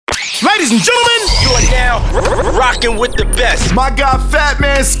Ladies and gentlemen, you are now rocking with the best. My guy Fat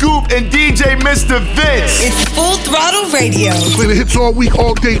Man Scoop and DJ Mr. Vince. It's Full Throttle Radio. Play the hits all week,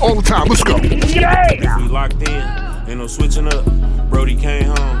 all day, all the time. Let's go. Yeah! We locked in, ain't no switching up. Brody came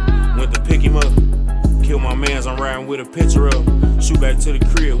home, went to pick him up. Kill my mans, I'm riding with a picture up. Shoot back to the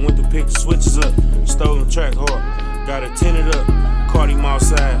crib, went to pick the switches up. Stolen track hard, got it tinted up. Caught him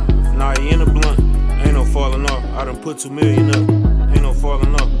outside, now he in a blunt. Ain't no falling off, I done put 2 million up. Ain't no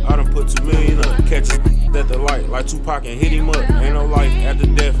falling off, I done put 2 million up. Catch us at the light, like Tupac and hit him up. Ain't no life after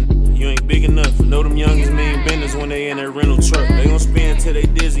death, you ain't big enough. Know them youngins mean business when they in that rental truck. They gon' spin till they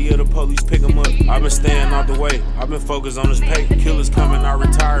dizzy or the police pick them up. I been staying out the way, I been focused on this pay. Killers coming, I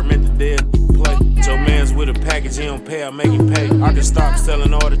retired, meant the dead play. Your man's with a package, he don't pay, I make him pay. I can stop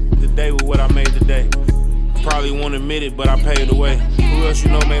selling all the day with what I made today. Probably won't admit it, but I paid the way. Who else you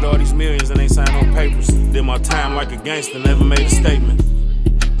know made all these millions and ain't signed no papers? Did my time like a gangster, never made a statement.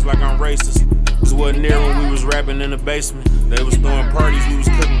 It's like I'm racist. This wasn't there when we was rapping in the basement. They was throwing parties, we was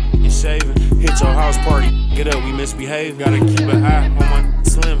cooking and shaving. Hit your house party, get up, we misbehave. Gotta keep an eye on my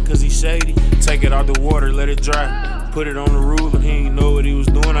slim, cause he shady. Take it out the water, let it dry. Put it on the ruler, he ain't know what he was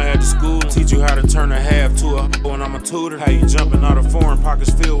doing. I had to school, teach you how to turn a half to a when I'm a tutor. How you jumping out of foreign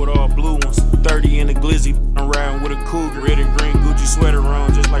pockets filled with all blue ones. 30 in the glizzy, I'm riding with a cougar. Red and green Gucci sweater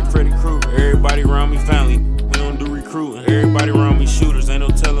on, just like Freddy Krueger. Everybody around me family, we don't do recruiting. Everybody around me shooters, ain't no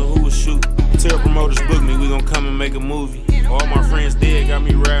telling who was shooting. Tell promoters book me, we gon' come and make a movie. All my friends dead, got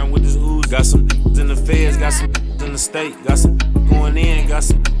me riding with this ooze. Got some in the feds, got some in the state. Got some going in, got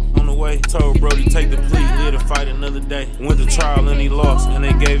some on the way. Told Brody take the plea, live to fight another day. Went to trial and he lost, and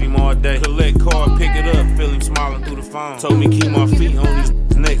they gave him all day. Collect card, pick it up, feel him smiling through the phone. Told me keep my feet on his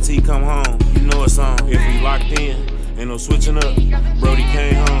neck till he come home. You know it's on, if we locked in, ain't no switching up. Brody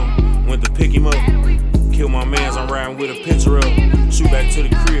came home, went to pick him up. Kill my mans, I'm riding with a picture up. Shoot back to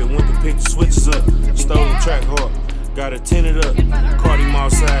the crib, went to pick the switches up. Stolen track hard, got it tinted up. Caught him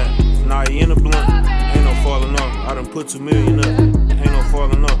outside, now he in a blunt. Ain't no falling off, I done put 2 million up. Ain't no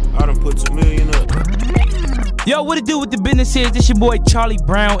falling off, I done put 2 million up. Yo, what it do with the business is? This your boy Charlie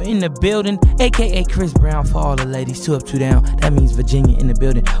Brown in the building, aka Chris Brown for all the ladies. 2 up, 2 down. That means Virginia in the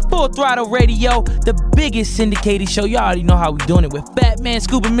building. Full Throttle Radio, the biggest syndicated show. Y'all already know how we doing it with Fat Man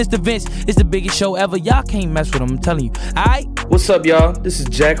Scoop and Mr. Vince. It's the biggest show ever. Y'all can't mess with them, I'm telling you. Alright? What's up, y'all? This is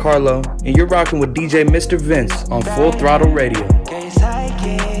Jack Harlow, and you're rocking with DJ Mr. Vince on Full Throttle Radio.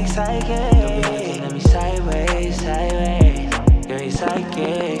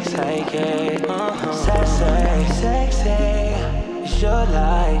 Your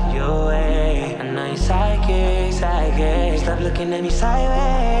light, your way. I know you're psychic. Stop looking at me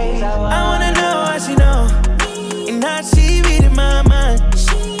sideways. I wanna know how she know, and how she reading my mind.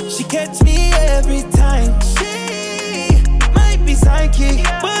 She catch me every time. She might be psychic,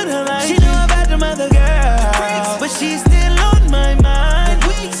 but I like she know about the other girl, but she's still on my mind.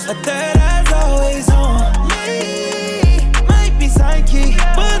 A third eye's always on me. Might be psychic,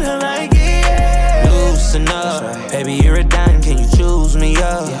 but I like it. Loosen up, baby, you're a dime. Can you choose me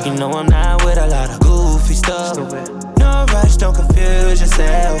up? You know I'm not with a lot of goofy stuff. No rush, don't confuse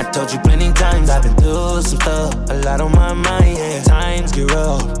yourself. I told you plenty times I've been through some stuff. A lot on my mind, yeah. Times get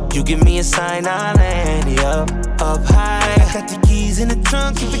rough. You give me a sign, I'll land you up high. Got the keys in the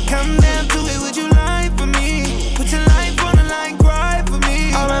trunk. If it come down to it, would you lie for me? Put your life on the line, cry for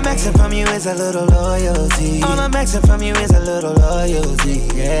me. All I'm asking from you is a little loyalty. All I'm asking from you is a little loyalty,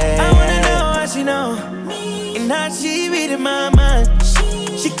 yeah. I wanna know how she know, and how she reading my mind.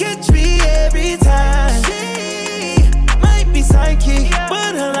 She catch me every time. She might be psychic,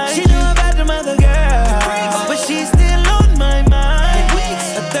 but I like she know about the other girl, but she's still on my mind.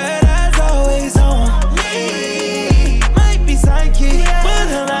 A third eye's always on me. Might be psychic, but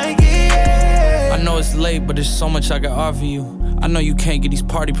I like it. I know it's late, but there's so much I can offer you. I know you can't get these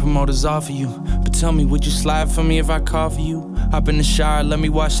party promoters off of you, but tell me, would you slide for me if I call for you? Hop in the shower, let me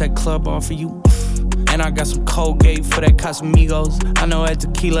wash that club off for you. And I got some Colgate for that Casamigos. I know that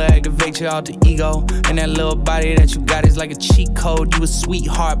tequila activates your alter ego. And that little body that you got is like a cheat code. You a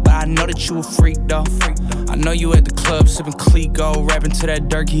sweetheart, but I know that you a freak though. I know you at the club sipping Clico, rapping to that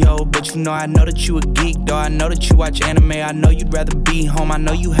Durkee-O. But you know I know that you a geek though. I know that you watch anime. I know you'd rather be home. I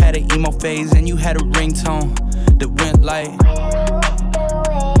know you had an emo phase and you had a ringtone that went like,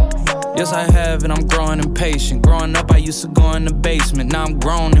 yes, I have, and I'm growing impatient. Growing up, I used to go in the basement. Now I'm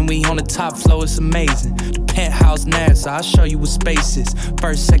grown, and we on the top floor, it's amazing. The penthouse NASA, I'll show you what space is.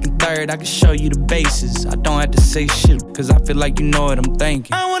 First, second, third, I can show you the bases. I don't have to say shit, cause I feel like you know what I'm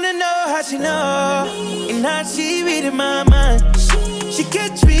thinking. I wanna know how she know, and how she reading my mind. She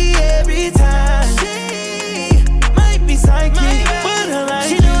catch me every time. She might be psychic, but I like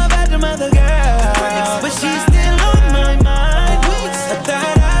she know about the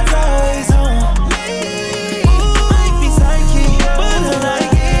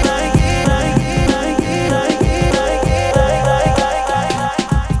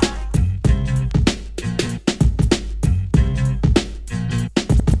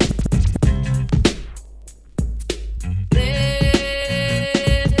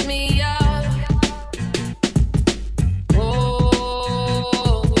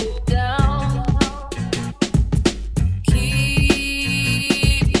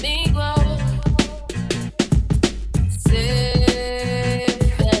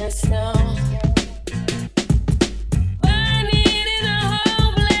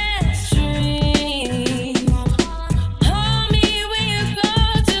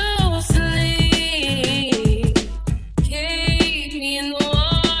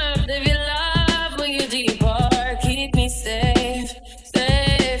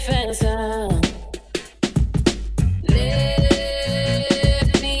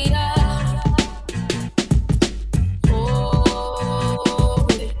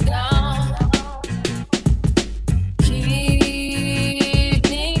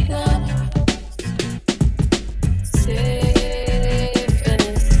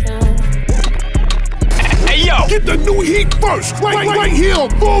first, right here on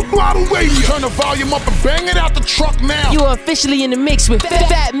Full Throttle Radio. Turn the volume up and bang it out the truck now. You are officially in the mix with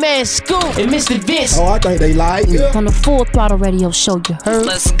Fat Man Scoop and Mr. Vince. Oh, I think they like me. On the Full Throttle Radio show, you heard?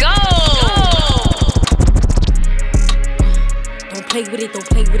 Let's go! Don't play with it, don't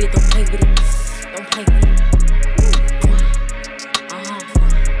play with it, don't play with it. Don't play with it.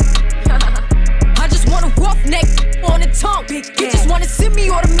 I just want a rough neck on the tongue. You just wanna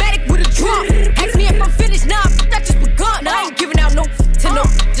semi-automatic with a drum. Ask me if I'm finished, nah, that just begun. I ain't giving out no to no,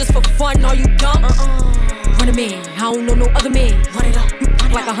 just for fun, are you dumb? Run a man, I don't know no other man. Run it up,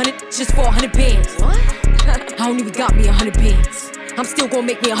 like 100 just for 100 bands. What? I don't even got me 100 bands. I'm still gonna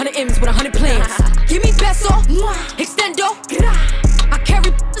make me 100 M's with 100 plans. Give me peso, extendo. I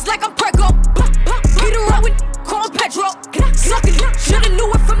carry just like I'm Prego. Beat around with call Pedro. Suck it, shoulda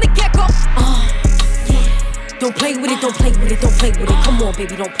knew it from the get-go. Don't play with it, don't play with it, don't play with it. Come on,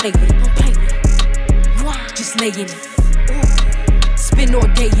 baby, don't play with it, don't play with it. Just lay in it. Spin all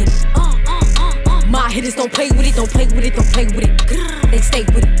day in it. My hitters don't play with it, don't play with it, don't play with it. They stay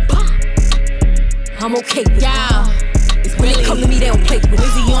with it. I'm okay with it. When they come to me, they don't play with it.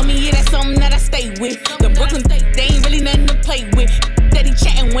 Wizzy on me, yeah, that's something that I stay with. The Brooklyn, they ain't really nothing to play with. Steady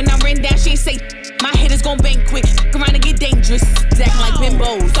chatting when I ran down, she ain't say my hitters gon' bang quick. Around and get dangerous. Acting like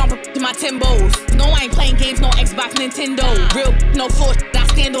bimbos. Stomp to my Timbos. No, I ain't playing games, no Xbox, Nintendo. Real, no floor, I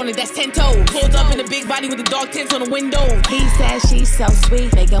stand on it, that's 10 toes. Pulled up in the big body with the dog tints on the window. He says she's so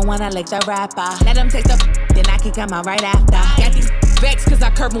sweet, make her wanna lick the rapper. Let him taste the then I can come out right after. Got these vex cause I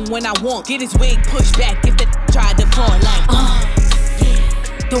curve him when I want. Get his wig pushed back if the try to front like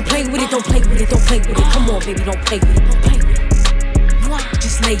Don't play with it, don't play with it, don't play with it. Come on, baby, don't play with it, don't play with it.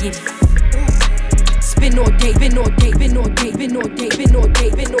 Just lay in it. Spin all day, spin all day, spin all day, spin all day, spin all day,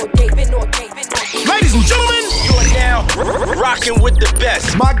 spin all day, spin all day, spin all day. Ladies and gentlemen, you are now rocking with the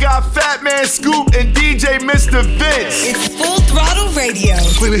best. My guy Fat Man Scoop and DJ Mr. Vince. It's Full Throttle Radio.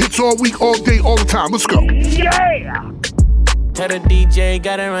 Play the hits all week, all day, all the time. Let's go. Yeah! Tell the DJ,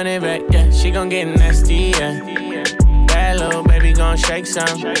 gotta run it back, yeah. She gon' get nasty, yeah. Bad little baby gon' shake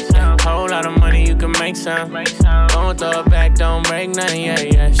some. Whole lot of money, you can make some. Don't throw it back, don't break nothing,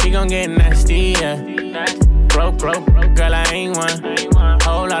 yeah. She gon' get nasty, yeah. Broke, girl, I ain't one.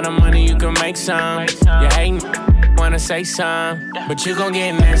 Whole lot of money, you can make some. You hatin', wanna say some. But you gon'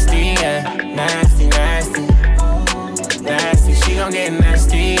 get nasty, yeah. Nasty. She gon' get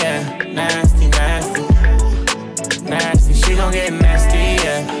nasty, yeah. Nasty. She gon' get nasty,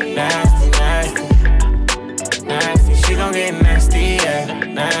 yeah. Nasty. She gon' get nasty, yeah.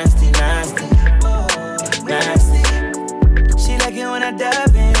 Nasty. She like it when I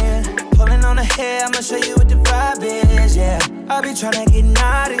dive in. Pulling on her hair, I'ma show you what the vibe is, yeah. I be tryna get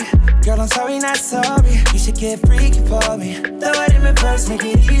naughty. Girl, I'm sorry, not sorry. You should get freaky for me. Throw it in reverse, make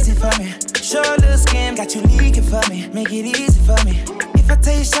it easy for me. Show a little skin, got you leaking for me. Make it easy for me. If I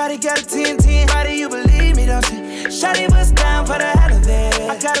tell you shawty got a 10-10 body, you believe me, don't you? Shawty was down for the hell of it.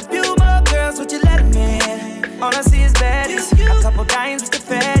 I got a few more girls, would you let them in? All I see is baddies. A couple dimes with the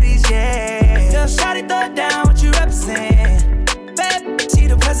fatties, yeah. Girl, shawty throw it down, what you represent? Bad, she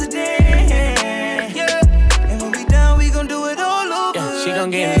the president, yeah. And when we done, we gon' do it all over. Yeah, she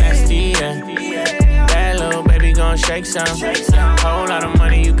gon' get nasty, yeah. Bad little baby gon' shake some. Whole lot of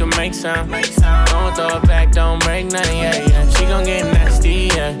money, you can make some. Don't throw it back, don't break nothing, yeah. She gon' get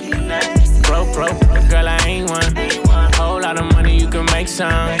nasty, yeah. Broke, girl, I ain't one. Whole lot of money, you can make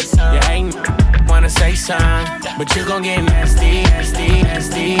some. You ain't wanna say some, but you gon' get nasty.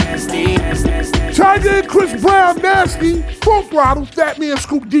 Tiger and Chris Brown, nasty. Full Throttle, Fat Man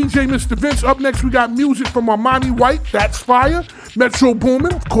Scoop, DJ Mr. Vince. Up next, we got music from Armani White, that's fire. Metro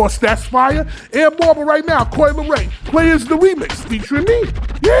Boomin, of course, that's fire. And more, but right now, Coi Leray, Players the Remix, featuring me.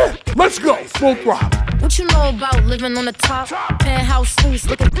 Yeah, let's go, Full Throttle. What you know about living on the top? Penthouse suites,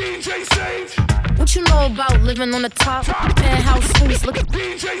 look at DJ Sage. What you know about living on the top? Penthouse suites, look at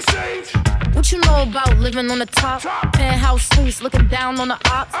DJ Sage. What you know about living on the top? Penthouse suites, looking down on the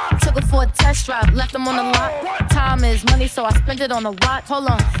ops. Took her for a test drive, left them on the lot. Time is money, so I spend it on a watch. Hold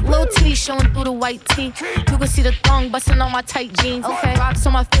on, little titty showing through the white tee. You can see the thong busting on my tight jeans. Okay, rocks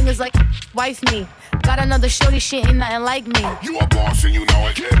on my fingers like wife me. Got another shorty, shit ain't nothing like me. You a boss and you know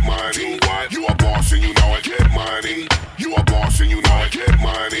it, get money. What? You a boss and you know it, get money. You a boss and you know it, get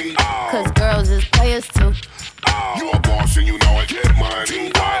money. Cause girls is players too. You a boss and you know it, get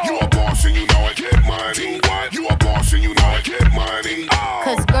money. What? You a boss and you know it, get money. What? You a boss and you know it, get money.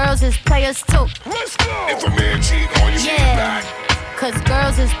 Cause girls is players too. Let's go. If a man cheat on you, cheat back. Cause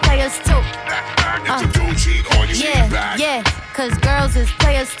girls is players too. If a dude cheat on you, cheat back. Yeah, cause girls is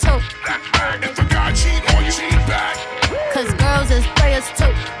players too. If a guy cheat on you, cheat back. Cause girls is players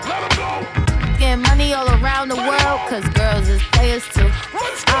too. Let him go. Getting money all around the world, cause girls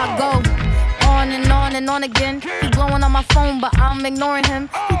again. He blowing on my phone, but I'm ignoring him.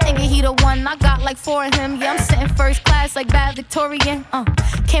 He thinking he the one, I got like 4 of him. Yeah, I'm sitting first class like bad Victorian.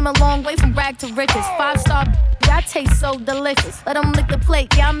 Came a long way from rag to riches. 5-star, yeah, I taste so delicious. Let him lick the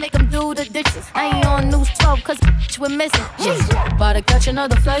plate, yeah, I make him do the dishes. I ain't on News 12, cause we're missing. Yeah. About to catch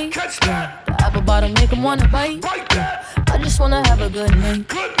another flight. Yeah. The apple bottom make him wanna bite. Yeah. I just wanna have a good night.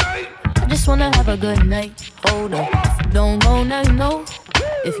 I just wanna have a good night. Hold up, if you don't know, now you know.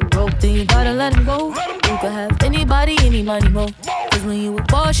 If you broke, then you gotta let him go. You could have anybody, any money, mo. Cause when you a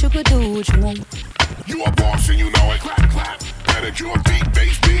boss, you could do what you want. You a boss and you know it. Clap, clap. Pedicure, feet,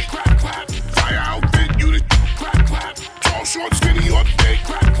 bass beat. Clap, clap. Fire outfit, you the clap, clap. Tall, short, skinny, or the day.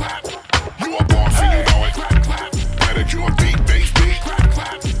 Clap, clap. You a boss and you know it. Clap, clap. Pedicure, feet, bass beat. Clap,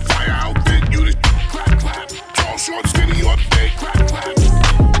 clap. Fire outfit, you the clap, clap. Tall, short, skinny, or the day. Clap, clap.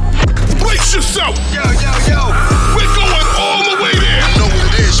 Brace yourself. Yo, yo, yo. We're going all the way there. You know what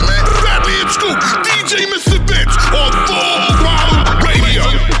it is, man. Fatman Scoop, DJ Mr. Vince on Full Throttle Radio.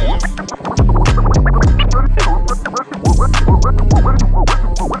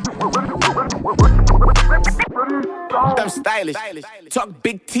 I'm stylish. Talk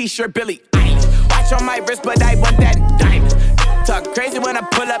big t-shirt, Billy. Watch on my wrist, but I want that diamond. Talk crazy when I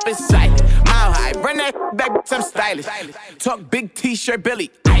pull up in sight. Mile high, run that back, I'm stylish. Talk big t-shirt,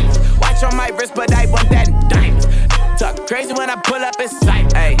 Billy. Watch on my wrist, but I want that diamond. Talk crazy when I pull up in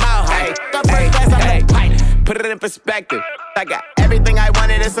sight. Mile high, the first class, I'm the pilot. Put it in perspective. I got everything I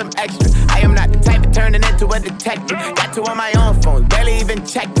wanted and some extra. I am not the type of turning into a detective. Got 2 on my own phone, barely even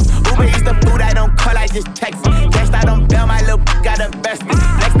checked them. Uber eats the food I don't call, I just text them. Cashed out on bail, my little got invested.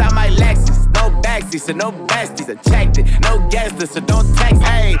 Next out my Lexus, no backseat, so no besties. I checked it, no guest list, so don't text.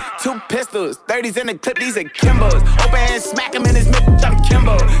 Hey, 2 pistols, 30s in the clip, these are Kimbos. Open hand, smack him in his mid, I'm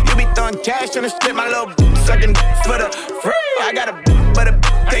Kimbo. You be throwing cash on the strip, my little sucking for the free. I got a but a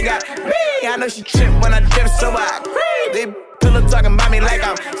thing got me. I know she trip when I dip, so I agree. They pillow talking about me like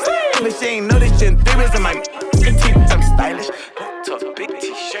I'm sweet, but she ain't know this shit in 3 minutes in my teeth. I'm stylish. Talk big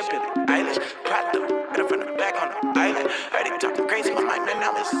t-shirt, Billy Eilish. Pride the better from the back on the island. Heard it talking crazy, my mind right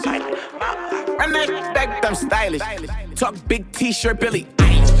now is silent. Run that back, I'm stylish. Talk big t-shirt, Billy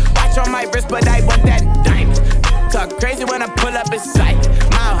Eilish. Watch on my wrist, but I want that diamond. Talk crazy when I pull up in sight.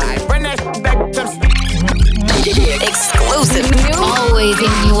 Mile high, run that back, I'm stylish. Exclusive. Always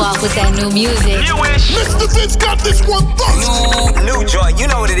hitting you off with that new music. Mr. Vince got this one first. New joint, you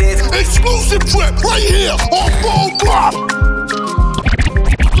know what it is. Exclusive trip right here on Full Throttle.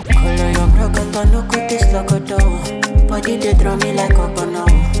 Body they throw me like coconut.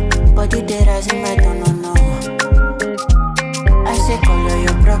 Body they rising my don't know. I say color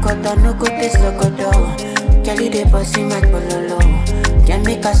your brocodo, no good this locodo. Kelly they bossy my pololo. Can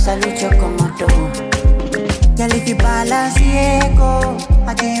make a salute your comodo. Girl, if you balance Diego,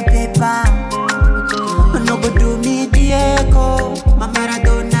 I give you paper. No go do me Diego, my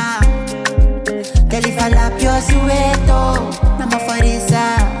Maradona. Girl, if I lap your sueto, I'm a farisa.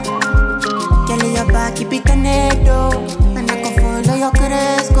 Girl, your back keep it connected, and I can follow your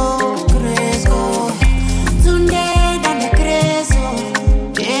Cresco, Cresco. Today, dame Cresco.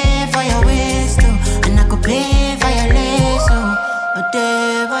 Pay for your waist, and I could pay for your lace, a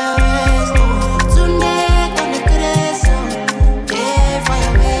day for your waist.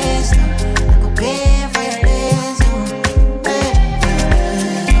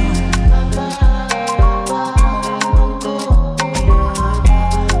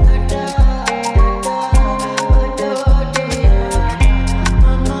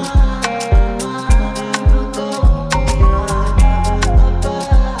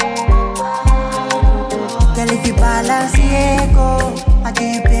 I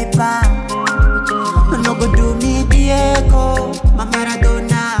give you paper. No go do me Diego, my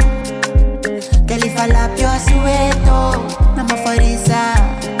Maradona. Girl, if I lap your sueto, I'm a farisa.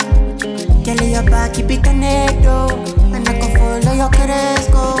 Girl, your back keep it connected, and I can follow your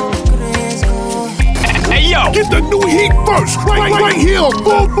Cresco, Cresco. Hey yo, get the new heat first, right here on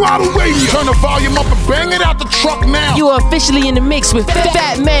Full Throttle Radio. Turn the volume up and bang it out the truck now. You are officially in the mix with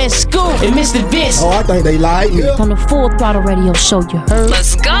Fatman Scoop and Mr. Vince. Oh, I think they like me. On the Full Throttle Radio show, you heard?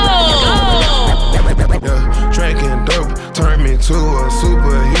 Let's go! Yeah, drinking dope, turn me to a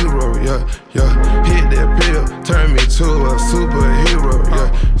superhero. Yeah, yeah, hit that pill, turn me to a superhero. Yeah,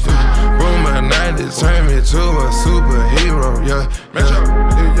 yeah. Boom, my 90s, turn me to a superhero. Yeah, Metro,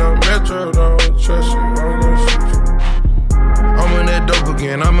 if your Metro don't trust you, I'm gonna shoot you. I'm on that dope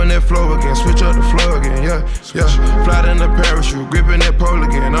again, I'm on that flow again, switch up the flow again, yeah, yeah. Fly in the parachute, gripping that pole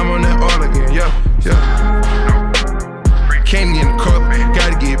again, I'm on that all again, yeah, yeah. Can't get in the cup,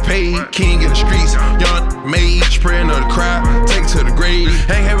 gotta get paid, king in the streets, young. Made each prayer of the crowd, take to the grave.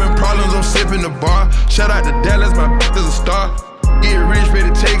 Ain't having problems, I'm sipping the bar. Shout out to Dallas, my is a star. Get rich,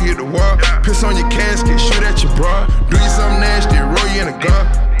 better take it to war. Piss on your casket, shoot at your bra. Do you something nasty, roll you in a car.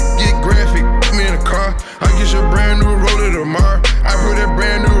 Get graphic, put me in a car. I get your brand new roller tomorrow. I put that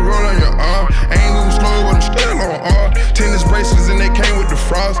brand new roll on your arm. Ain't moving slow, but I'm still on R. Tennis bracelets and they came with the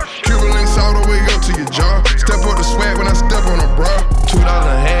frost. Cuban links all the way up to your jaw. Step up the swag when I step on a bra. $2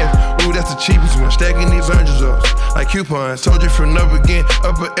 a half, ooh, that's the cheapest one. Stacking these hundreds up like coupons. Told you from up again,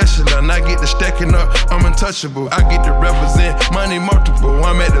 upper echelon. I get the stacking up, I'm untouchable. I get to represent money multiple.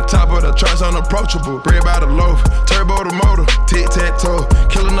 I'm at the top of the charts, unapproachable. Bread by the loaf, turbo the motor. Tic-tac-toe,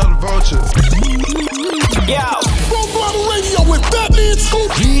 kill another vulture. Yo, Full Throttle Radio with Fatman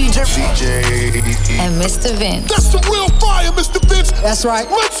Scoop, DJ and Mr. Vince. That's the real fire, Mr. Vince. That's right.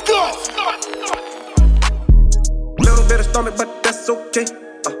 Let's go. Little bit of stomach, but that's okay.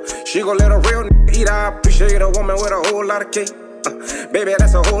 She gon' let a real nigga eat. I appreciate a woman with a whole lot of cake. Baby,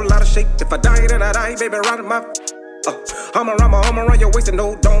 that's a whole lot of shake. If I die, then I die, baby, ride my. I'ma run your waist and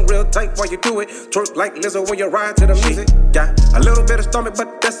no, don't real tight while you do it. Twerk like Lizzo when you ride to the music. Got a little bit of stomach,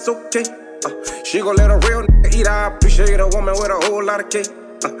 but that's okay. She gon' let a real nigga eat. I appreciate a woman with a whole lot of cake.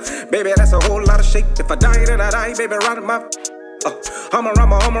 Baby, that's a whole lot of shake. If I die, then I die, baby, ride my. I'ma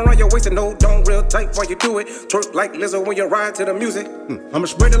run your waist and no, don't real tight while you do it. Twerk like Lizzo when you ride to the music. I'ma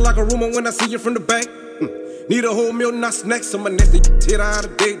spread it like a rumor when I see you from the back. Need a whole meal, not snacks. I'm a nasty hit out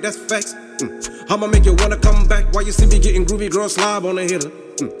of date, that's facts. I'ma make you wanna come back while you see me getting groovy, girl, slob on the hitter.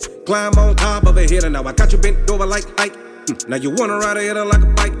 Climb on top of a hitter, now I got you bent over like Ike. Now you wanna ride a hitter like a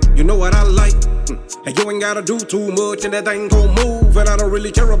bike, you know what I like. And you ain't gotta do too much and that thing gon' move. And I don't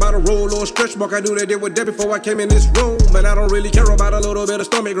really care about a roll or a stretch mark. I knew they did with that before I came in this room. And I don't really care about a little bit of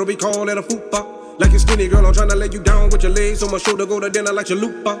stomach, girl, we call it a fupa. Like a skinny girl, I'm tryna lay you down with your legs on my shoulder, go to dinner like your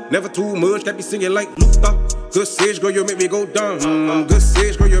Lupa. Never too much, got me singing like Lupa. Good sage, girl, you make me go dumb. Good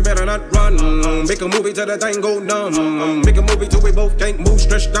sage, girl, you better not run. Make a movie till that thing go numb. Make a movie till we both can't move.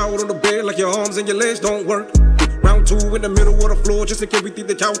 Stretched out on the bed like your arms and your legs don't work. Round 2 in the middle of the floor, just in case we think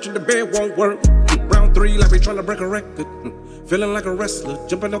the couch and the bed won't work. Round 3 like we tryna break a record. Feeling like a wrestler,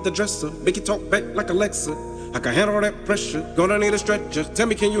 jumping off the dresser. Make you talk back like Alexa. I can handle that pressure, gonna need a stretcher. Tell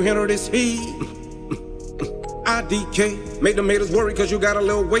me, can you handle this heat? IDK, make them haters worry cause you got a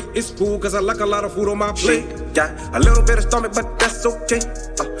little weight. It's cool cause I like a lot of food on my plate. Got a little bit of stomach but that's okay.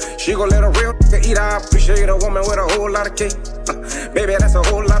 She gon' let a real nigga eat. I appreciate a woman with a whole lot of cake. Baby, that's a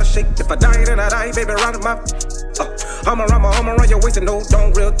whole lot of shake. If I die, then I die, baby, ride my. I'ma run your waist and no,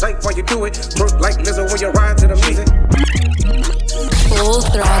 don't real tight while you do it. Twerk like Lizzo when you ride to the music. Full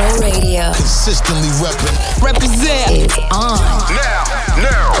Throttle Radio. Consistently represent. Is on.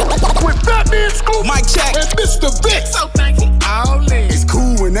 Now. With Fatman Scoop, Mike check, and Mr. Vic. So thank you. It's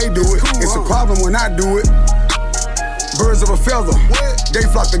cool when they do it. It's a problem when I do it. Birds of a feather. They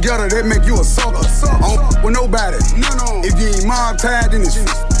flock together, they make you a sucker. I don't with nobody. If you ain't mob tied, then it's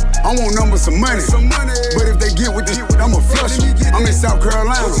I want numbers, some money. But if they get with this, I'ma flush them. I'm in South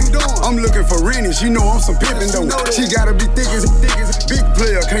Carolina. I'm looking for Rennie. She know I'm some pimpin' though. She gotta be thick as big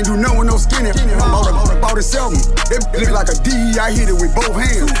player. Can't do nothing with no skinny. Bought it seldom. They look like a D. I hit it with both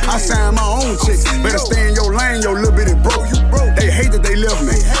hands. I signed my own chicks. Better stay in your lane, your little bitty broke. They hate that they left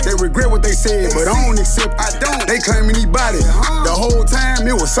me. They regret what they said, but I don't accept. They claiming he body. The whole time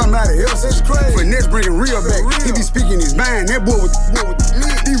it was somebody else. Finesse bringing real back. He be speaking his mind. That boy was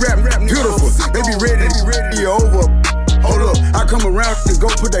he rap beautiful. They be ready to be over. Hold up, I come around and go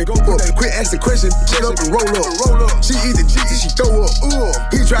put that up. Quit asking questions, shut up and roll up. She eat the cheeks and she throw up.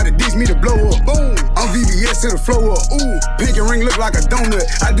 He tried to diss me to blow up. Boom, I'm VVS to the flow up. Pink and ring look like a donut.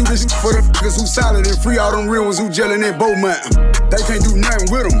 I do this for the f***ers who solid and free. All them real ones who gelling in Bow Mountain. They can't do nothing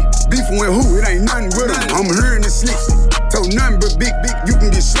with them. Beefing with who? It ain't nothing with them. I'm hearing the slicks. So nothing but big, you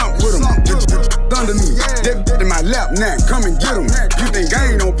can get slumped with them. Under me, they in my lap now. Come and get them. You think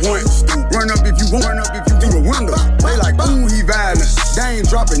I ain't on point? Run up if you want. Run up if you through the window. They like, ooh, he violent. They ain't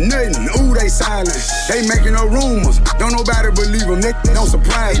dropping nothing. Ooh, they silent. They making no rumors. Don't nobody believe them. They don't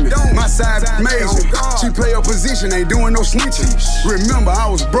surprise me. My side's amazing. She play her position, ain't doing no snitching. Remember,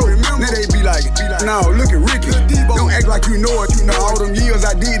 I was broke. Now they be like, no, look at Ricky. Don't act like you know it. You know all them years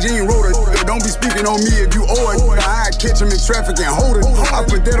I did, you ain't wrote it. Don't be speaking on me if you owe it. I catch him in traffic and hold it. I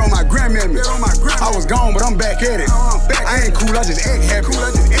put that on my grandmammy. I was gone, but I'm back at it. I ain't cool, I just act happy.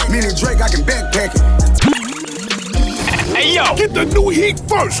 Me and Drake, I can backpack it. Hey yo, get the new heat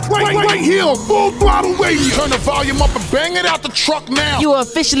first, right here on Full Throttle Radio. Turn the volume up and bang it out the truck now. You are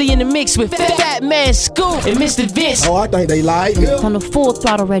officially in the mix with Fatman Scoop and Mr. Vince. Oh, I think they lied me. On the Full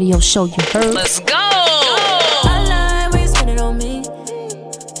Throttle Radio show, you heard. Let's go. I like when you spin it on me.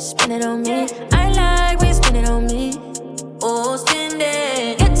 Spin it on me. I like when you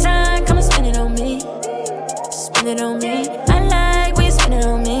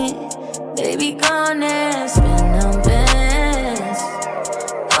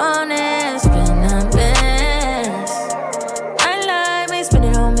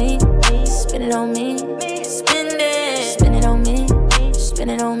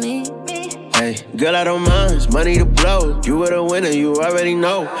on me. Hey, girl, I don't mind, it's money to blow. You were the winner, you already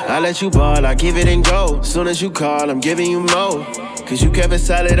know. I let you ball, I give it and go. Soon as you call, I'm giving you more. Cause you kept it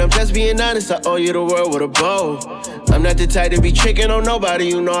solid, I'm just being honest. I owe you the world with a bow. I'm not the type to be tricking on nobody,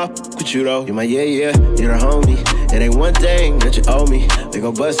 you know I fuck with you though. You my yeah, you're the homie. It ain't one thing that you owe me. We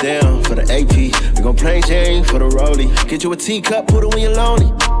gon' bust down for the AP. We gon' plain Jane for the rollie. Get you a teacup, put it when you're lonely.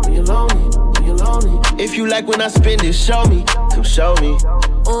 When you're lonely, when you're lonely. If you like when I spend it, show me. Come show me.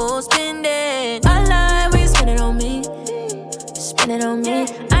 Oh, spend it. I like when you spend it on me. Spend it on me.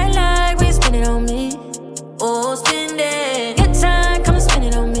 I like when you spend it on me. Oh, spend it. Good time, come and spend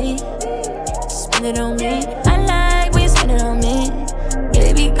it on me. Spend it on me. I like when you spend it on me.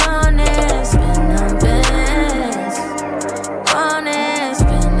 Baby, go on and spend on bands. Go on and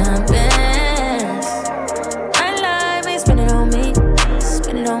spend on bands. I like when you spend it on me.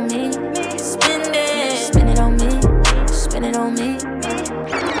 Spend it on me. Spend it. Spend it on me. Spend it on me.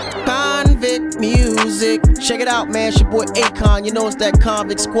 Convict music. Check it out, man. It's your boy Akon. You know it's that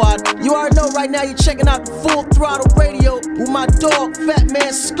Convict Squad. You already know right now you're checking out Full Throttle Radio with my dog, Fat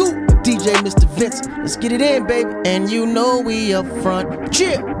Man Scoop, DJ Mr. Vince. Let's get it in, baby. And you know we up front.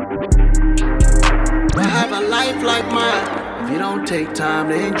 Chill. I have a life like mine. If you don't take time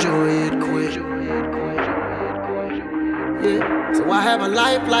to enjoy it, quit. Yeah. So I have a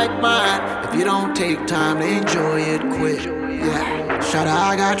life like mine. If you don't take time to enjoy it, quit. Yeah. Shut up,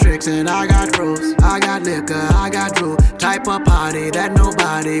 I got tricks and I got rules. I got liquor, I got drool. Type of party that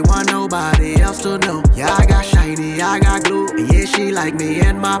nobody want nobody else to know. Yeah, I got shiny, I got glue. And yeah, she like me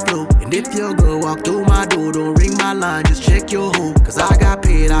and my flow. And if your girl walk through my door, don't ring my line, just check your hoe. Cause I got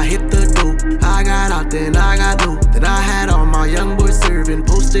paid, I hit the dough. I got out, then I got low. Then I had all my young boys serving,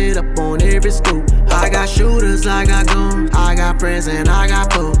 posted up on every scoop. I got shooters, I got guns. I got friends and I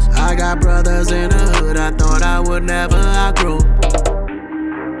got foes. I got brothers in the hood I thought I would never outgrow.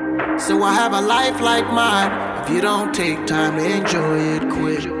 So I have a life like mine. If you don't take time to enjoy it,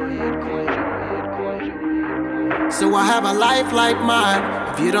 quit. So I have a life like mine.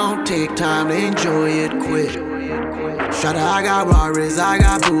 If you don't take time to enjoy it, quit. Shut up, I got Rarries, I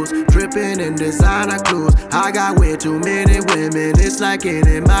got booze, dripping in designer clothes. I got way too many women, it's like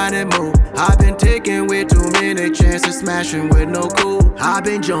any money move. I've been taking way too many chances, smashing with no cool. I've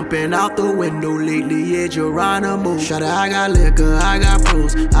been jumping out the window lately, yeah, Geronimo. Shut up, I got liquor, I got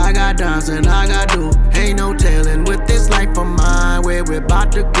pros, I got dimes and I got dough. Ain't no telling with this life of mine where we're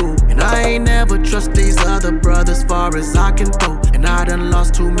about to go. And I ain't never trust these other brothers far as I can throw. And I done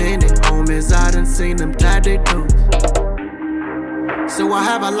lost too many homies, I done seen them tie their toes. So I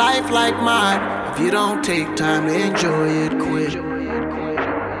have a life like mine. If you don't take time to enjoy it, quit.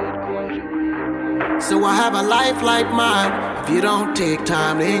 So I have a life like mine. If you don't take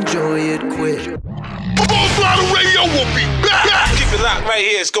time to enjoy it, quit. Full Throttle Radio will be back. Keep it locked right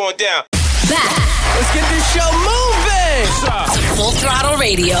here. It's going down. Back. Let's get this show moving. Full Throttle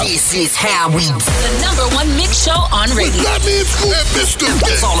Radio. This is how we do. The #1 mix show on radio. That means Scoop and Mr. Vince.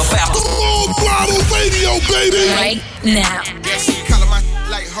 It's all about the Full Throttle Radio, baby. Right now. Yeah, she calling my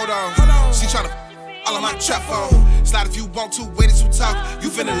like, hold on. She tryna all of my trap phone. Slide if you want to, wait as you talk. You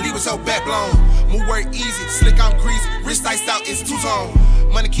finna leave with your back blown. Move work easy, slick I'm greasy. Wrist iced out, it's two-tone.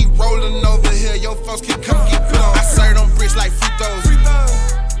 Money keep rolling over here, your folks keep coming, get put on. I serve them bricks like free throws.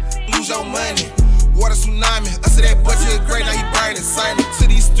 Lose your money. Water tsunami, us to that budget great, now he burning, signing. To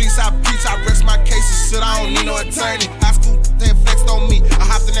these streets I preach, I rest my cases, shit, I don't need no attorney. High school, they flexed on me, I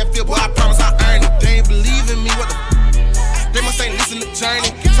hopped in that field, but I promise I earned it. They ain't believe in me, what the they must ain't listen to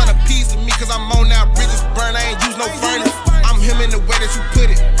Journey. Tryna appease to me, cause I'm on now, bridges burn, I ain't use no furnace. I'm him in the way that you put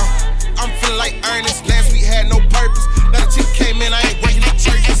it, I'm feeling like Ernest. Last week had no purpose, now the chick came in, I ain't working at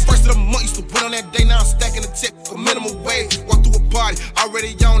church. First of the month, used to put on that day, now I'm stacking the check for minimum wage. Walk through a party,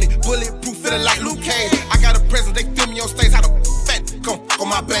 already on it, bulletproof, feeling like Luke Cage. I got a present, they film me on stage, how the fat come on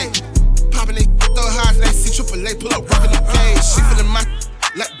my bag. Poppin' they throw highs, they see AAA, pull up, rockin' the cage. She feelin' my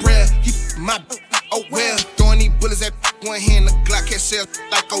like bread, he my oh well. Throwing these bullets at one hand, the Glock can't shell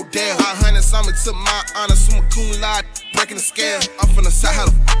like Odell. 500 something to my honor, summa cum laude, breaking the scale. I'm from the side, how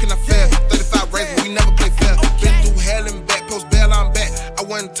the fuck can I fail? 35 race, but we never play fair. Been through hell and back, post bail, I'm back. I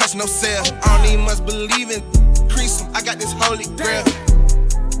wasn't touch no cell. I don't even must believe in crease 'em. I got this holy grail.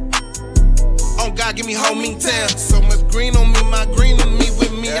 On God, give me whole mean tail. So much green on me, my green on me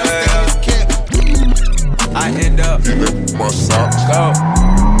with me. I'm stacking this cap. I end up in my socks. Go.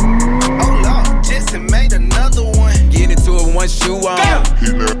 Oh Lord, Jetson made another one. Get into it, one shoe on.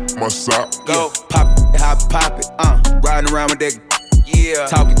 In my sock. Go. Pop it, hop it. Riding around with that. Yeah.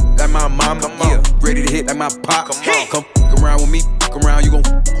 Talking like my mama. Come on. Ready to hit like my pop. Come on. Come f around with me. Fuck around, you gon'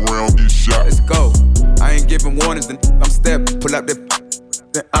 f around, get shot. Let's go. I ain't giving warnings, then I'm stepping. Pull up that.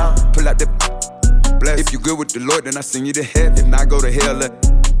 the Lord, then I send you to heaven. If not, go to hell,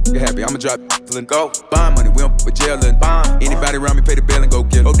 you're happy, I'ma drop till and go. Bond money, we don't put jail in. Anybody around me pay the bill and go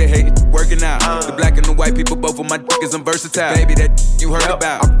get it. Hope they hate it, working out. The black and the white people, both of my dick is I'm versatile. Baby, that you heard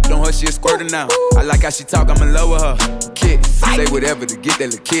about. I'm on her, she a squirter now. I like how she talk, I'ma lower her. Kitty, say whatever to get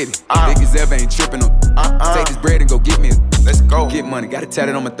that little kitty. Big as ever, ain't tripping on. Take this bread and go get me a. Let's go. Get money, got it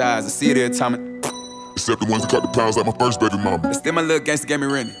tatted on my thighs. I see it every time. Except the ones that cut the pounds like my first baby mama. It's still my little gangster gave me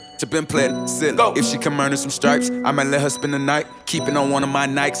rented. To been played, silly. If she come earning some stripes, I might let her spend the night. Keeping on one of my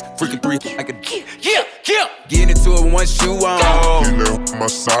Nikes, freaking three like a yeah. Getting into it with one shoe on. Get my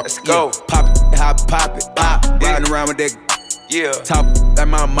sock. Let's go. Pop it, pop it. Riding around with that. Yeah. Top like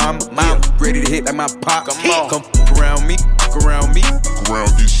my mama. Ready to hit like my pop. Come around me. Around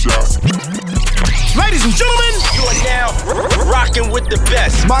these shots. Ladies and gentlemen, you are now rocking with the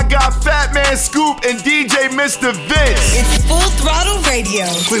best. My guy Fat Man Scoop and DJ Mr. Vince. It's Full Throttle Radio.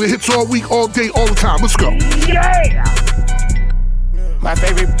 Play the hits all week, all day, all the time. Let's go. Yeah! My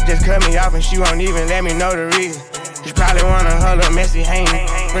favorite just cut me off and she won't even let me know the reason. She probably wanna her little messy hanging,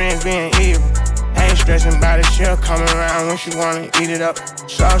 friends being evil. I ain't stressing about it, she'll come around when she wanna eat it up.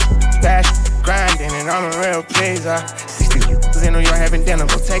 Sauce, dash, grinding, and I'm a real pleaser. 60 in New York having dinner,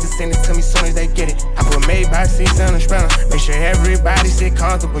 go take it, send it to me soon as they get it. I put Maybach seats in the sprinter, make sure everybody sit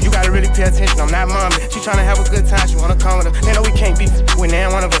comfortable. You gotta really pay attention, I'm not mommy. She tryna have a good time, she wanna come with her. They know we can't beef when they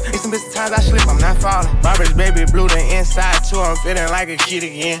ain't one of us. It's some bitch times I slip, I'm not falling. Robert's baby blue, the inside too, I'm feeling like a kid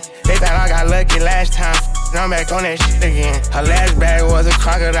again. They thought I got lucky last time. Now I'm back on that shit again. Her last bag was a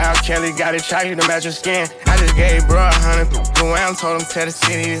crocodile. Kelly got it chocolate to match her skin. I just gave bro 100 the way I'm told him tell the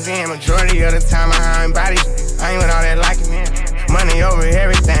city is in. Majority of the time I hide bodies. I ain't with all that liking, man. Money over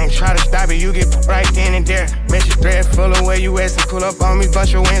everything. Try to stop it, you get right then and there. Measure thread full of where you at and pull up on me,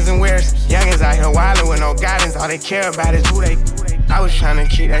 bunch of wins and wears. Youngins out here wildin' with no guidance. All they care about is who they. I was tryna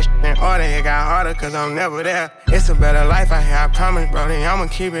keep that shit in order. It got harder cause I'm never there. It's a better life out here, I promise, brody. I'ma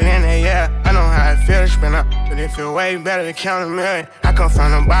keep it in there, yeah. I know how it feels to spin up, but it feel way better to count a million. I come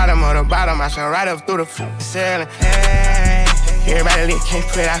from the bottom of the bottom. I shall right up through the ceiling. Hey, everybody lit, can't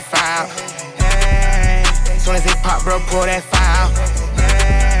put that file. Hey, soon as it pop, bro, pull that file.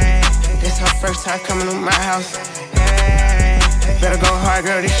 Hey, this her first time coming to my house. Hey, better go hard,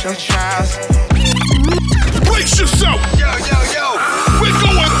 girl, this your trials. Brace yourself! Yo! We're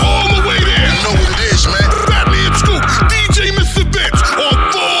going all the way there! You know what it is, man. Fat Man Scoop, DJ Mr. Vince on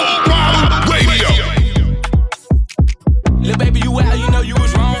Full Throttle Radio. Lil' baby, you out, you know you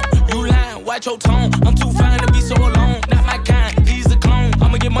was wrong. You lying, watch your tone. I'm too fine to be so alone. Not my kind, he's a clone.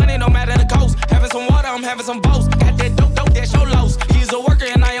 I'ma get money no matter the cost. Having some water, I'm having some boats. Got that dope, that's your loss. He's a worker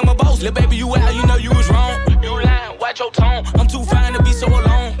and I am a boss. Lil' baby, you out, you know you was wrong. You lying, watch your tone. I'm too fine to be so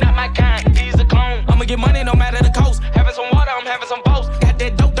alone. Not my kind, he's a clone. I'ma get money no matter the cost. Having some water, I'm having some boats. Got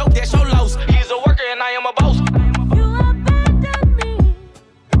that dope, that's your loss. He's a worker and I am a boss.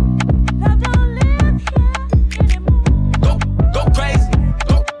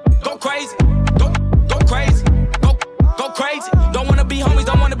 Go crazy. Don't wanna be homies,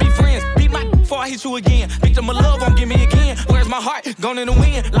 don't wanna be friends. Beat my before I hit you again. Victim of love won't give me again. Where's my heart? Gone in the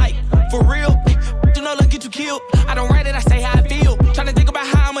wind. Like, for real? You know, look, get you killed. I don't write it, I say how I feel. Tryna think about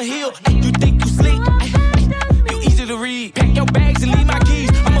how I'ma heal. You think you sleep? You easy to read. Pack your bags and leave my keys.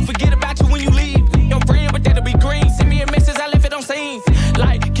 I'ma forget about you when you leave. Your friend, but that'll be green. Send me a message, I left it on scene.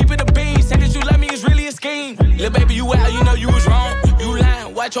 Like, keep it a bean. Say that you love me is really a scheme. Lil' baby, you out, you know you was wrong. You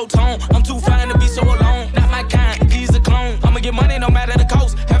lying, watch your tone. I'm too fine to be so alone. Not my kind, he's a clone. I'ma get money no matter the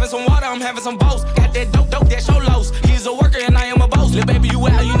cost. Having some water, I'm having some boats. Got that dope, that's your loss. He's a worker and I am a boss. Lil' baby, you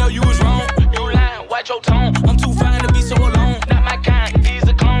out, you know you was wrong. You lying, watch your tone. I'm too fine to be so alone. Not my kind, he's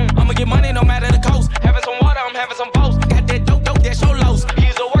a clone. I'ma get money no matter the cost. Having some water, I'm having some boats. Got that dope, that's your loss.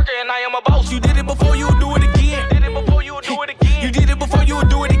 He's a worker and I am a boss. You did it before, you would do it again. You did it before, you would do it again. You did it before, you would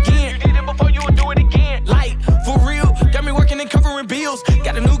do it again. You did it before, you would do it again. Like, for real, got me working and covering bills.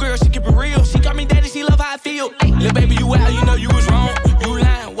 Got a new girl, she keep it real. She got me daddy, she love how I feel. Lil' baby, you out, you know you was wrong. You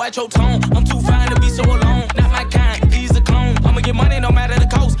lying, watch your tone. I'm too fine to be so alone. Not my kind, he's a clone. I'ma get money no matter the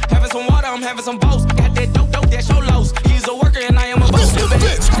cost. Having some water, I'm having some boats. Got that dope, that's your loss. He's a worker and I am a boss. New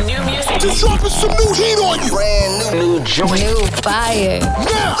music. Just dropping some new heat on you. Brand new joint. New fire.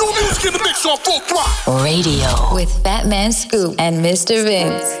 Now, new music in the mix on Full Throttle Radio. With Fat Man Scoop and Mr.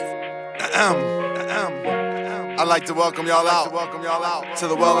 Vince. I'd like to welcome y'all out to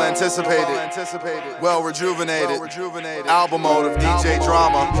the well-anticipated, well-rejuvenated album mode of DJ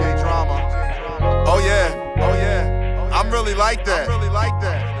Drama. Oh yeah, I'm really like that.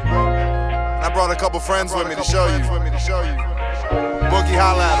 I brought a couple friends with me to show you. Boogie,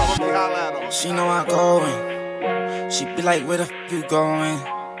 holla at 'em. She know I'm going. She be like, where the f you going?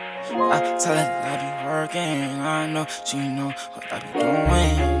 I tell her that I be working. I know she know what I be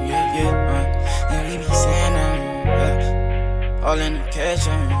doing. And we be saying yeah. All in the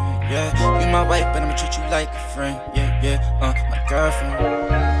kitchen, yeah. You my wife, but I'ma treat you like a friend, my girlfriend.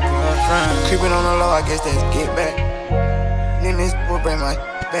 Creeping on the low, I guess that's get back. Then this will bring my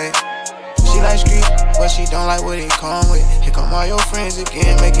back. She like street, but she don't like what it come with. Here come all your friends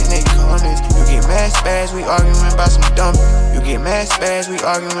again, making they comments. You get mad spaz, we arguing about some dumb. You get mad spaz, we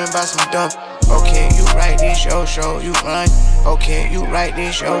arguing about some dumb. Okay, you right, this your show, you run. Okay, you right,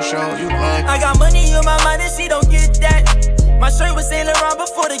 this your show, you run. I got money on my mind and she don't get that. My shirt was Saint Laurent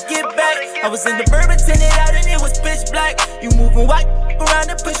before the get back. I was in the Bourbon, tinted out and it was pitch black. You moving white around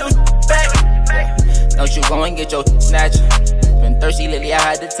and push your back. Don't you go and get your snatch. Been thirsty lately, I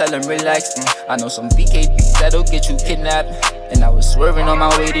had to tell him relax. I know some BK that'll get you kidnapped. And I was swerving on my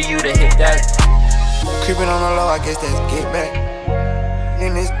way to you to hit that. Creeping on the low, I guess that's get back.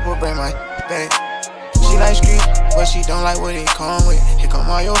 Then this will bring my back. She like street, but she don't like what it come with. Here come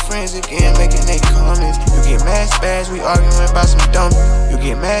all your friends again, making they comments. You get mad spaz, we arguing about some dumb. You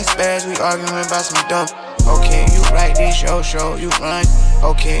get mad spaz, we arguing about some dumb. Okay, you right, this your show, you run.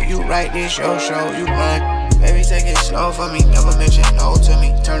 Okay, you right, this your show, you run. Baby, take it slow for me, never mention no to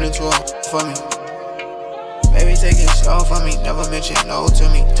me. Turn into a for me. Baby, take it slow for me, never mention no to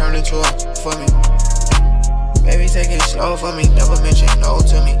me. Turn into a for me. Baby, take it slow for me, never mention no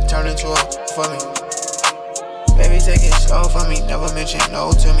to me. Turn into a for me. Baby, take it slow for me, never mention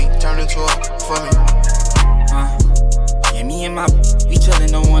no to me. Turn into a for me. Yeah, me and my we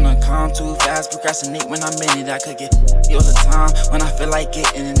chillin', don't wanna come too fast. Procrastinate when I'm in it, I could get all the time. When I feel like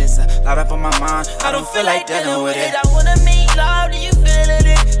getting it, it's a lot up on my mind. I don't feel like dealing with it. I wanna make love, do you feelin'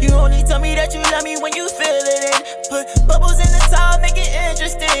 it? You only tell me that you love me when you feelin' it. Put bubbles in the top, make it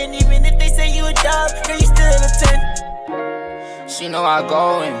interesting. Even if they say you a dub, girl, you still a 10. She know I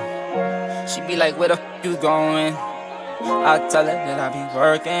go in. She be like, where the f you going? I tell her that I be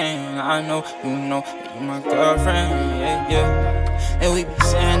working. I know that you my girlfriend, yeah. And we be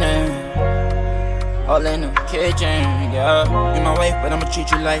sinning, all in the kitchen, yeah. You my wife, but I'ma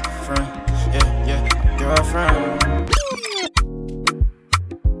treat you like a friend, yeah, my girlfriend.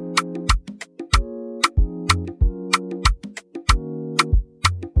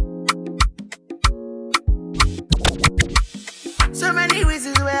 So many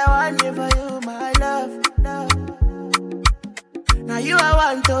reasons where I want you for you, my love. Now you I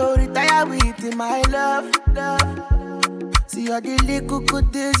want to retire with you, my love. See all the little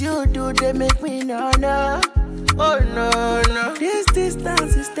good things you do, they make me no. Oh no. This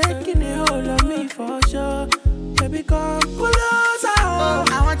distance is taking a hold on me for sure. Baby, come closer. Oh,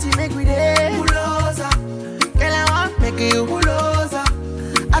 I want to make me there. Closer. Girl, I want make you closer.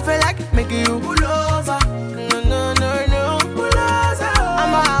 I feel like making you closer. No.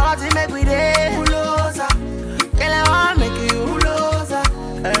 I want to make me there. Closer. Girl, I want make you closer.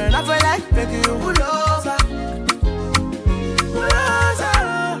 And I feel like making you closer.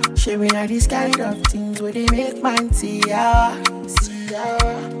 She be like this kind of things where they make man see ya.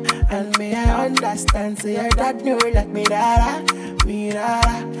 And me I understand, say your dad know like me rara.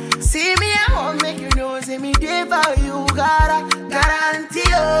 See me I won't make you know, say me there for you, gotta guarantee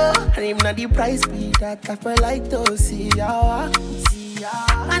you. And if not the price be that, I feel like to see ya.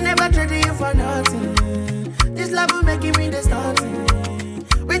 I never traded you for nothing. This love will make me the starting.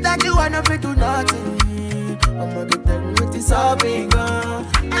 Without you I never do nothing. I'ma get tell me what is all being on.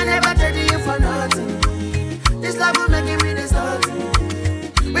 I never traded you for nothing. This love will make me the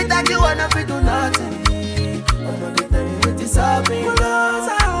starting. Without you I never do nothing. I'ma get tell me what is all being on.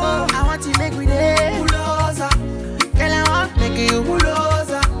 Oh, I want to make me there. Closer. Girl, I want make you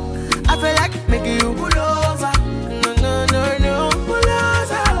closer. I feel like making you closer. No.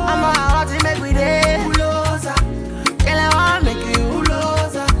 Closer. I want to make me there. Closer. Girl, I want make you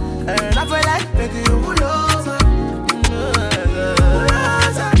closer. And I feel like making you closer.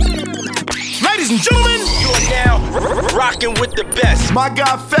 Ladies and gentlemen, you are now rocking with the best. My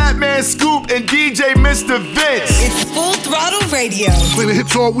guy Fat Man Scoop and DJ Mr. Vince. It's Full Throttle Radio. Play the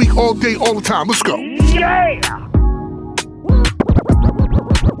hits all week, all day, all the time. Let's go. Yeah.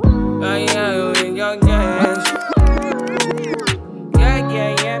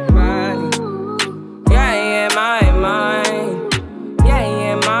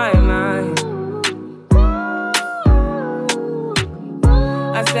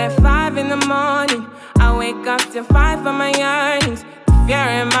 I said 5 in the morning, I wake up to 5 for my earnings. The fear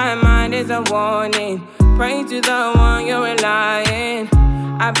in my mind is a warning. Pray to the one you're relying.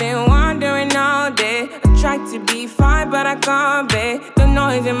 I've been wandering all day. I tried to be fine, but I can't be. The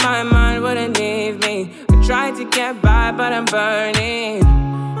noise in my mind wouldn't leave me. I tried to get by, but I'm burning.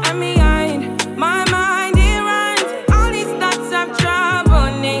 And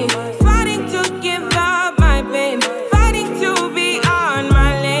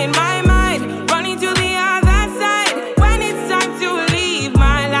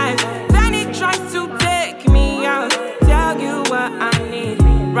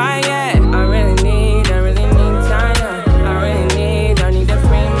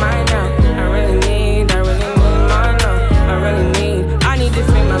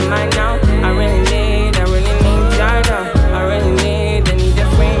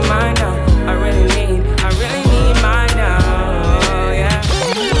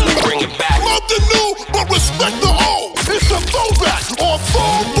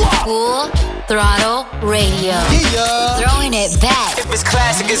Full Throttle Radio. Yeah. Throwing it back. If it's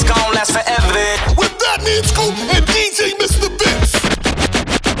classic, it's gon' last forever. With Fat Man Scoop and DJ Mr. Vince.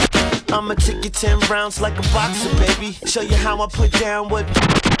 I'ma take you 10 rounds like a boxer, baby. Show you how I put down what.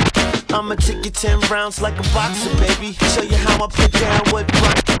 I'ma take you 10 rounds like a boxer, baby. Show you how I put down what.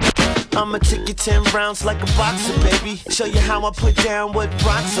 I'ma take you 10 rounds like a boxer, baby. Show you how I put down what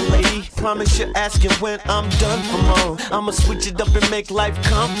rocks a lady. Promise you're asking when I'm done for more. I'ma switch it up and make life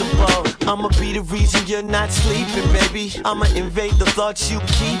comfortable. I'ma be the reason you're not sleeping, baby. I'ma invade the thoughts you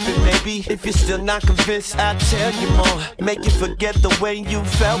keeping, maybe. If you're still not convinced, I'll tell you more. Make you forget the way you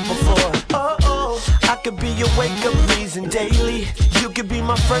felt before. Oh, I could be your wake-up reason daily. You could be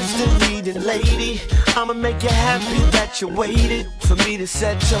my first and leading lady. I'ma make you happy that you waited for me to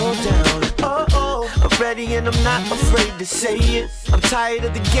settle down. Oh, I'm ready and I'm not afraid to say it. I'm tired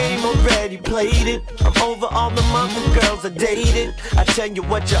of the game, already played it. I'm over all the mother girls I dated. I tell you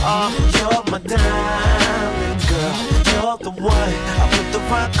what you are, you're my diamond girl. You're the one I put the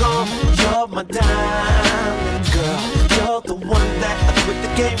rock on. You're my diamond girl. You're the one that I quit the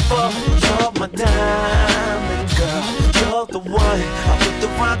game for. You're my diamond girl. You're the one I put the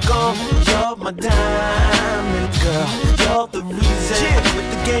rock on. You're my diamond girl. You're the reason I quit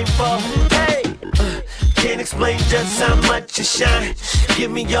the game for. Hey, can't explain just how much you shine.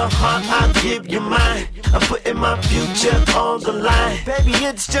 Give me your heart, I'll give you mine. I'm putting my future on the line. Baby,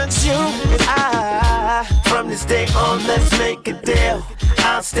 it's just you and I. From this day on, let's make a deal.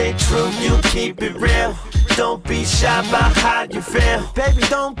 I'll stay true, you keep it real. Don't be shy about how you feel. Baby,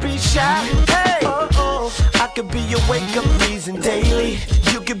 don't be shy. Hey, I could be your wake-up reason daily.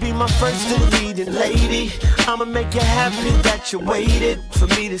 You could be my first and leading lady. I'ma make you happy that you waited for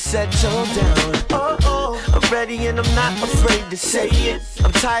me to settle down. I'm ready and I'm not afraid to say it.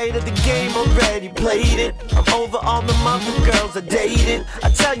 I'm tired of the game, already played it. I'm over all the mother girls I dated. I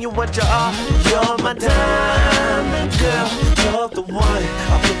tell you what you are, you're my diamond girl. You're the one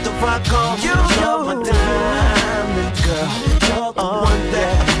I put the rock on. You're my diamond girl. You're the one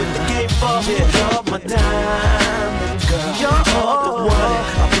that I quit the game for. You're my diamond girl. You're the one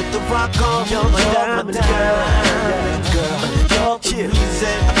I put the rock on. You're my diamond girl. You're the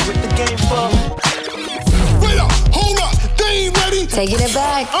reason I quit the game for. Wait up, hold up, they ain't ready. Taking it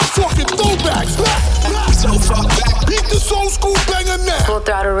back. I'm talking throwbacks. Beat this old school banger now. Full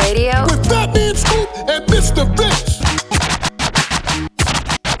Throttle Radio. With Fat Man Scoop and Mr. Vince.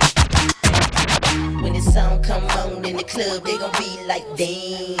 When the song come on in the club, they gon' be like,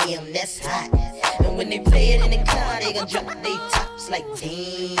 damn, that's hot. And when they play it in the car, they gon' drop their tops like,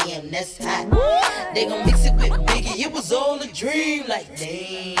 damn, that's hot. They gon' mix it with Biggie, it was all a dream, like,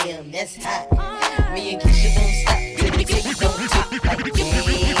 damn, that's hot. Me and Keisha don't stop till the click don't top, like,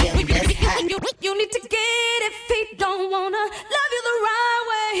 damn, that's hot. You need to get it if he don't wanna love you the right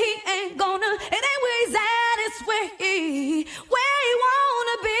way. He ain't gonna. It ain't where he's at, it's where he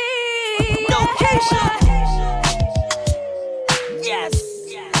wanna be. No, Keisha. Yes.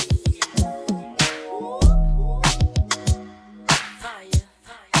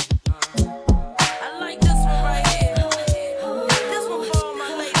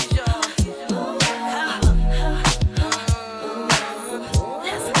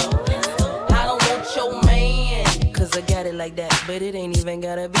 Like that, but it ain't even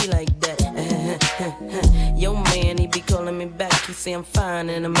gotta be like that. Yo man, he be calling me back. He say I'm fine,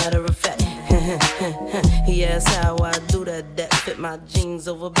 and a matter of fact, he asks how I do that fit my jeans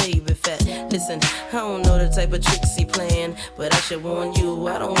over baby fat. Listen, I don't know the type of tricks he playing, but I should warn you,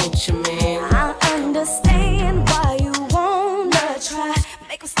 I don't want you, man. I understand why you wanna try,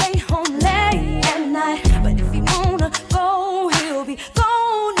 make him stay home late at night. But if he wanna go, he'll be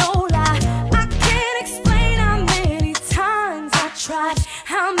gone, no lie. I can't explain how many times I tried,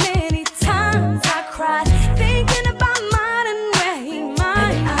 how many times I cried, thinking about mine and where he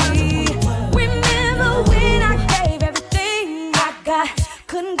might be. Remember when I gave everything I got,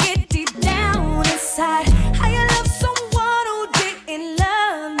 couldn't get deep down inside. How you love someone who didn't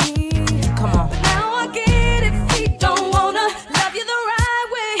love me. Come on. But now I get it, if he don't wanna love you the right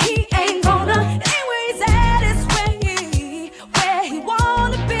way, he ain't gonna. It ain't where he's at, it's where he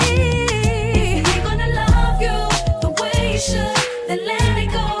wanna be. If he ain't gonna love you the way he should, then let it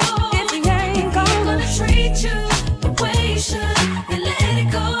go. If he ain't gonna treat you the way he should, then let it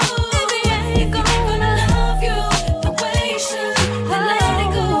go. If he ain't gonna love you the way he should, then let it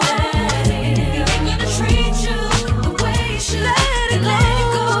go. If he ain't gonna treat you the way he should, then let it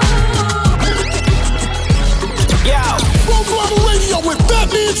go. Full Throttle Radio with Fat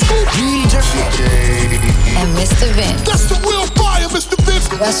Man Scoop, DJ And Mr. Vince. That's the real fire, Mr. Vince.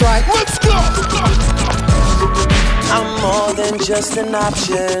 That's right. Let's go. I'm more than just an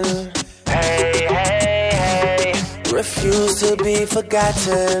option. Hey, hey, hey. Refuse to be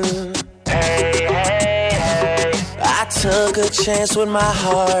forgotten. Hey, hey, hey. I took a chance with my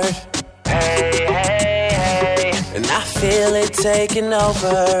heart. Hey, hey, hey. And I feel it taking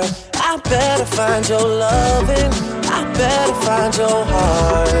over. I better find your loving. I better find your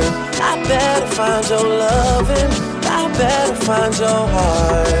heart. I better find your loving. I better find your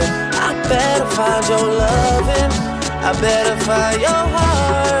heart. I better find your loving. I better find your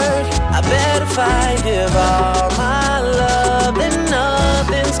heart. I better find, give all my love, and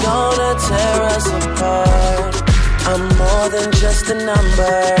nothing's gonna tear us apart. I'm more than just a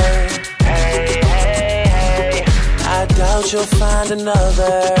number. Hey, hey, hey. I doubt you'll find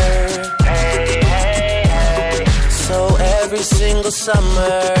another. Hey, hey, hey. So every single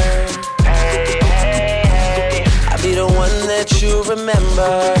summer, hey, hey, hey. I'll be the one that you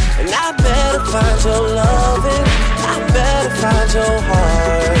remember. And I better find your loving. I better find your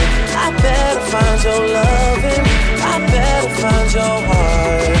heart. I better find your loving. I better find your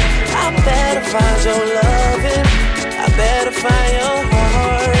heart. I better find your loving. I better find your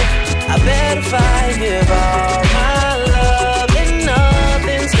heart. I better find, give all my love, and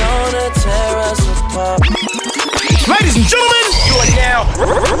nothing's gonna tear us apart. Ladies and gentlemen, you are now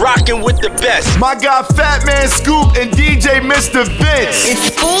rocking with the best. My guy Fat Man Scoop and DJ Mr. Vince. It's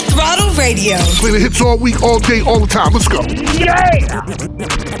Full Throttle Radio. Play the hits all week, all day, all the time. Let's go. Yeah!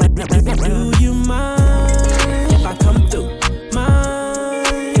 Do you mind if I come through?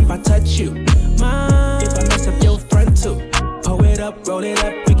 Mind if I touch you? Mind if I mess up your front too? Pull it up, roll it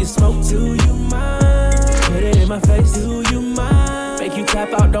up, we can smoke. Do you mind? Put it in my face. Do you mind? Make you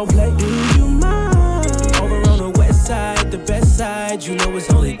tap out, don't play. Do you mind? Over on the west side, the best side, you know it's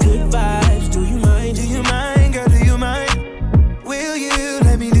only good vibes. Do you mind? Do you mind, girl? Do you mind? Will you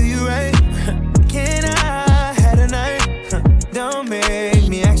let me do you right? Can I have a night? Don't make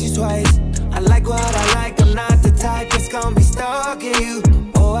me ask you twice. I like what I like, I'm not the type that's gonna be stalking you.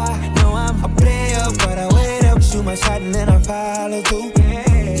 Oh, I know I'm a player, but I wait up, shoot my shot and then I follow through.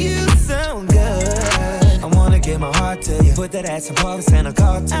 You sound good, I wanna give my heart to you. Put that ass in Paul's and I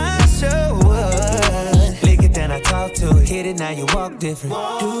call to you. I sure would. Lick it, then I talk to it. Hit it, now you walk different.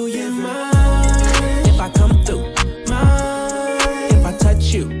 Do you mind if I come through? Mind if I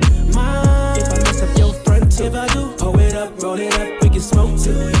touch you? Mind if I mess up your front too? If I do, pull it up, roll it up, we can smoke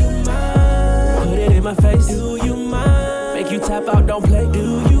too. Do you mind? Put it in my face. Do you mind? Make you tap out, don't play.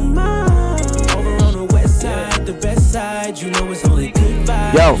 Do you mind? Over on the west side, the best side, you know it's only good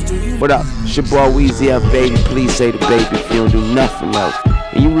vibes. Yo, what up? It's your boy Weezy F, baby. Please say the baby if you don't do nothing else.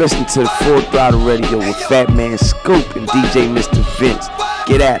 And you listen to the Full Throttle Radio with Fat Man Scoop and DJ Mr. Vince.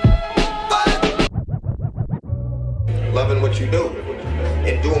 Get at it. Loving what you do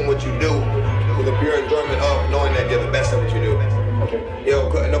and doing what you do with the pure enjoyment of knowing that you're the best at what you do. Yo,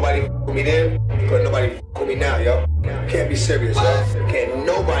 couldn't nobody with me then, couldn't nobody with me now, yo. Can't be serious, yo. Can't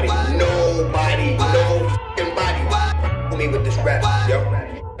nobody with me with this rap, yo.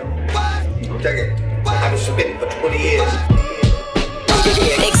 Check it. I've been spitting for 20 years.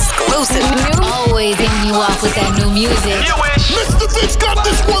 Exclusive. Always ending you off with that new music. You wish. Mr. Vince got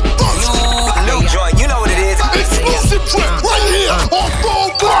this one first. New joint, you know what it is. Exclusive track right here on Full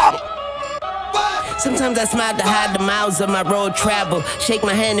Throttle. Sometimes I smile to hide the miles of my road travel. Shake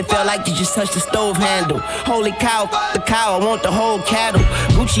my hand, it felt like you just touched the stove handle. Holy cow, the cow, I want the whole cattle.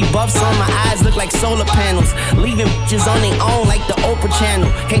 Gucci buffs on my eyes look like solar panels. Leaving bitches on their own like the Oprah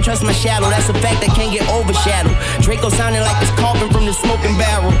channel. Can't trust my shadow, that's a fact that can't get overshadowed. Draco sounding like it's coughing from the smoking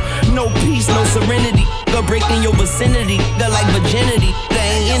barrel. No peace, no serenity. Go break in your vicinity. They're like virginity.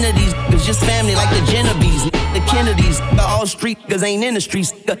 They ain't into these, it's just family like the Genevieves. The Kennedys, the all street, cause ain't in the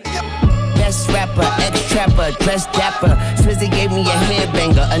streets. Best rapper, ex-trapper, dress dapper. Swizzy gave me a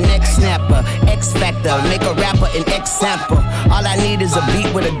headbanger, a neck snapper. X-Factor, make a rapper an X-sample. All I need is a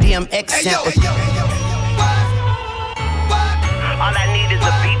beat with a DMX sample. All I need is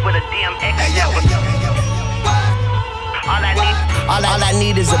a beat with a DMX sample. All I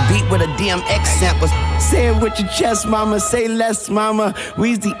need is a beat with a DMX sample. Say it with your chest, mama. Say less, mama.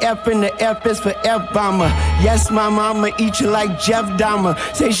 We's the F and the F is for F-bomber. Yes, mama, I'ma eat you like Jeff Dahmer.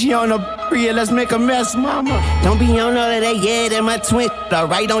 Say she on a real, let's make a mess, mama. Don't be on all of that, yeah, that my twin.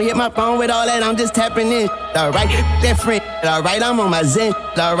 Alright, don't hit my phone with all that, I'm just tapping in. Alright, that friend. Alright, I'm on my Zen.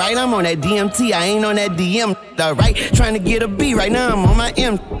 Alright, I'm on that DMT, I ain't on that DM. Alright, trying to get a B, right now I'm on my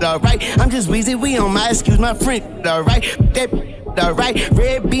M. Alright, I'm just Weezy, we on my excuse my friend. Alright, that alright.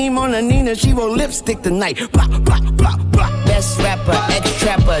 Red beam on the Nina, she roll lipstick tonight. Blah, blah, blah, blah. Best rapper,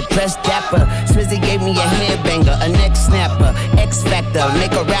 ex-trapper, dress dapper. Swizzy gave me a headbanger, a neck snapper. X-Factor,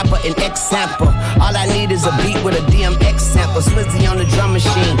 make a rapper an X-sample. All I need is a beat with a DMX sample. Swizzy on the drum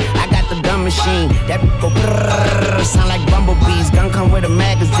machine, I got the gun machine. That go brrrr, sound like bumblebees. Gun come with a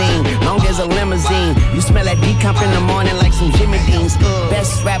magazine, long as a limousine. You smell that decomp in the morning like some Jimmy Deans.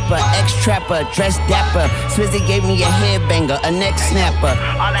 Best rapper, ex-trapper, dress dapper. Swizzy gave me a headbanger, a neck snapper.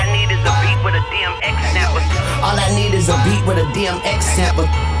 All I need is a beat with a DMX sample. All I need is a beat with a DMX sample.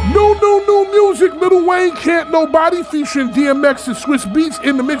 New music, Lil Wayne, Can't Nobody, featuring DMX and Swiss Beats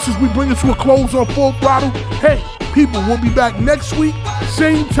in the mixes. We bring it to a close on Full Throttle. Hey, people, we'll be back next week,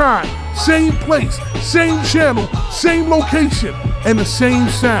 same time, same place, same channel, same location, and the same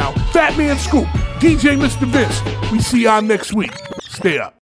sound. Fat Man Scoop, DJ Mr. Vince. We see y'all next week. Stay up.